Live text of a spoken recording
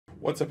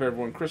What's up,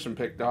 everyone? Chris from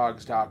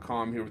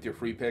Pickdawgz.com here with your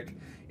free pick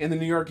in the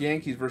New York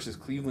Yankees versus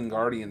Cleveland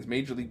Guardians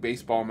Major League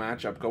Baseball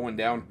matchup going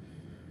down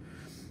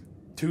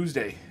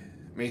Tuesday,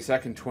 May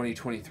 2nd,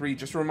 2023.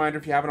 Just a reminder,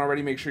 if you haven't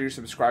already, make sure you're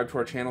subscribed to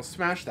our channel.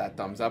 Smash that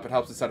thumbs up. It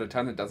helps us out a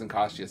ton. It doesn't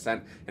cost you a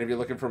cent. And if you're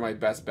looking for my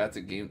best bets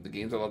at the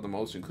games I love the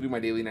most, including my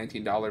daily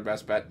 $19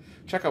 best bet,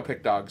 check out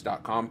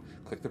Pickdawgz.com.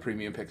 Click the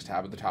Premium Picks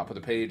tab at the top of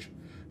the page.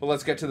 But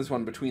let's get to this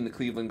one between the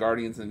Cleveland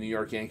Guardians and the New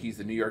York Yankees.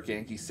 The New York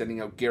Yankees sending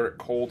out Gerrit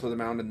Cole to the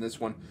mound in this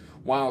one,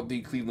 while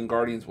the Cleveland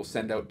Guardians will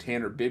send out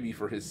Tanner Bibee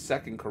for his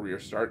second career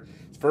start.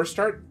 His first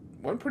start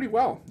went pretty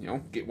well.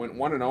 Went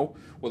 1-0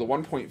 with a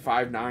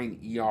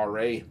 1.59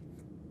 ERA,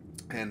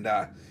 and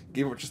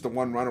gave up just the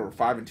one run over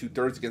 5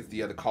 2/3 against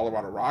the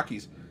Colorado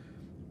Rockies.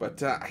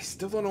 But I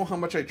still don't know how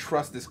much I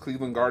trust this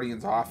Cleveland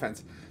Guardians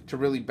offense to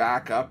really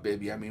back up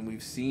Bibee. I mean,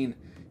 we've seen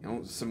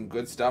some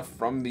good stuff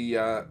from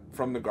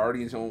the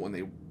Guardians. When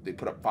they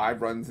put up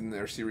 5 runs in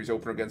their series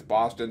opener against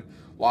Boston,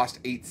 lost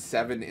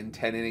 8-7 in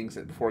 10 innings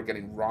before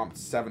getting romped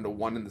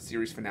 7-1 in the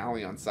series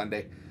finale on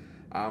Sunday.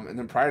 And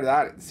then prior to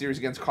that, the series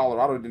against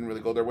Colorado didn't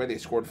really go their way. They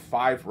scored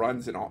 5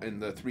 runs in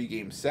the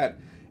 3-game set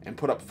and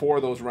put up 4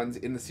 of those runs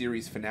in the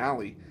series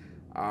finale.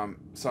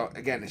 So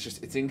again,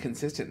 it's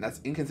inconsistent.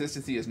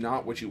 Inconsistency is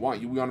not what you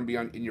want. You want to be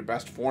in your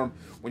best form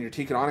when you're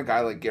taking on a guy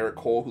like Gerrit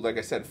Cole, who, like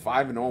I said,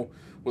 5-0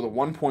 with a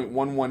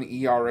 1.11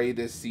 ERA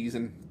this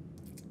season.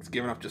 He's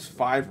given up just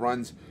 5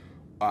 runs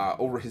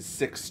over his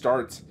 6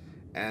 starts,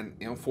 and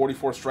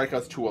 44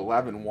 strikeouts to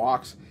 11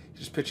 walks. He's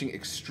just pitching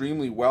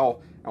extremely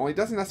well. And while he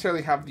doesn't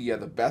necessarily have the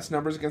best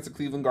numbers against the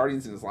Cleveland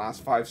Guardians in his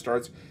last 5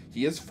 starts,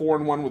 he is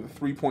 4-1 with a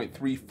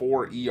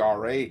 3.34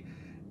 ERA.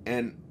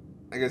 And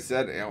like I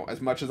said, as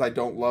much as I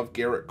don't love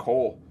Gerrit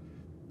Cole,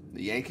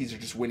 the Yankees are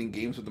just winning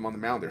games with him on the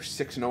mound. They're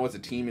 6-0 as a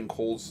team in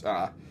Cole's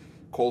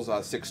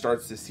 6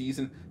 starts this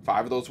season.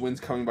 5 of those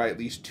wins coming by at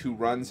least 2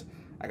 runs.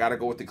 I got to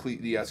go with the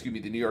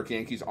New York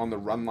Yankees on the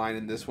run line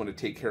in this one to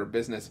take care of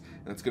business,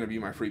 and it's going to be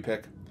my free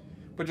pick.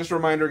 But just a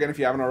reminder again, if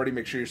you haven't already,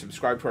 make sure you're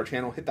subscribed to our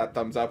channel. Hit that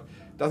thumbs up.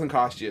 Doesn't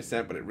cost you a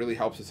cent, but it really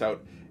helps us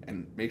out.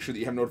 And make sure that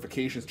you have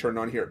notifications turned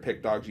on here at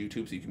Pick Dawgz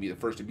YouTube so you can be the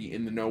first to be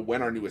in the know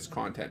when our newest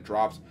content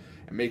drops.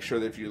 And make sure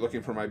that if you're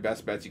looking for my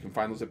best bets, you can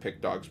find those at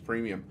Pick Dawgz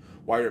Premium.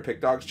 While you're at Pick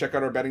Dawgz, check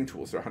out our betting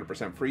tools. They're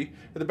 100% free.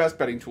 They're the best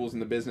betting tools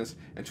in the business,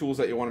 and tools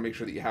that you want to make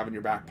sure that you have in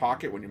your back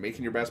pocket when you're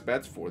making your best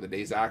bets for the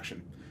day's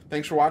action.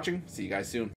 Thanks for watching. See you guys soon.